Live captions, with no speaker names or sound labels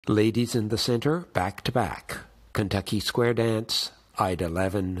Ladies in the center, back to back. Kentucky Square Dance, Ida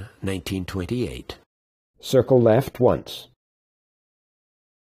Levin, 1928. Circle left once.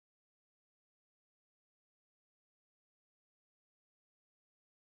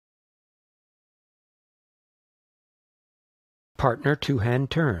 Partner two-hand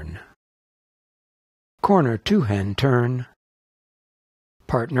turn. Corner two-hand turn.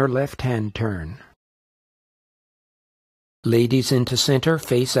 Partner left-hand turn. Ladies into center,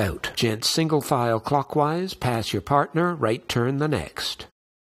 face out. Gents single file clockwise, pass your partner, right turn the next.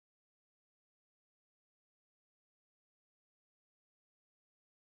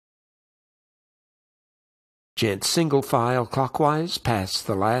 Gents single file clockwise, pass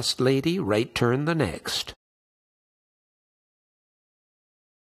the last lady, right turn the next.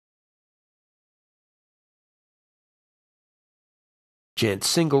 Gents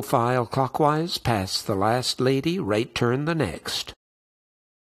single file clockwise, pass the last lady, right turn the next.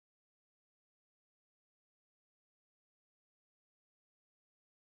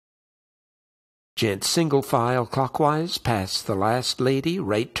 Gents single file clockwise, pass the last lady,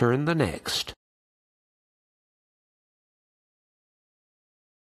 right turn the next.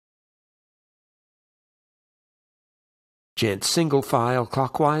 Gents single file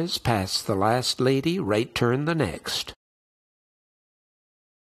clockwise, pass the last lady, right turn the next.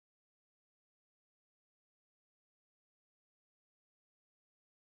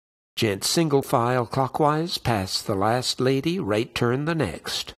 Gents single file clockwise, pass the last lady, right turn the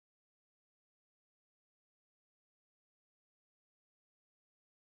next.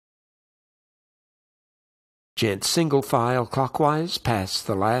 Gents single file clockwise, pass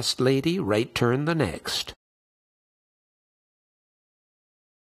the last lady, right turn the next.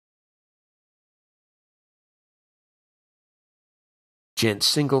 Gents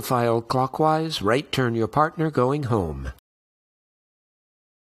single file clockwise, right turn your partner going home.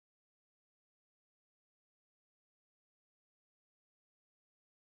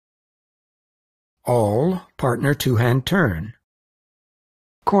 All, partner two-hand turn.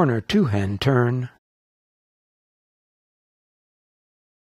 Corner two-hand turn.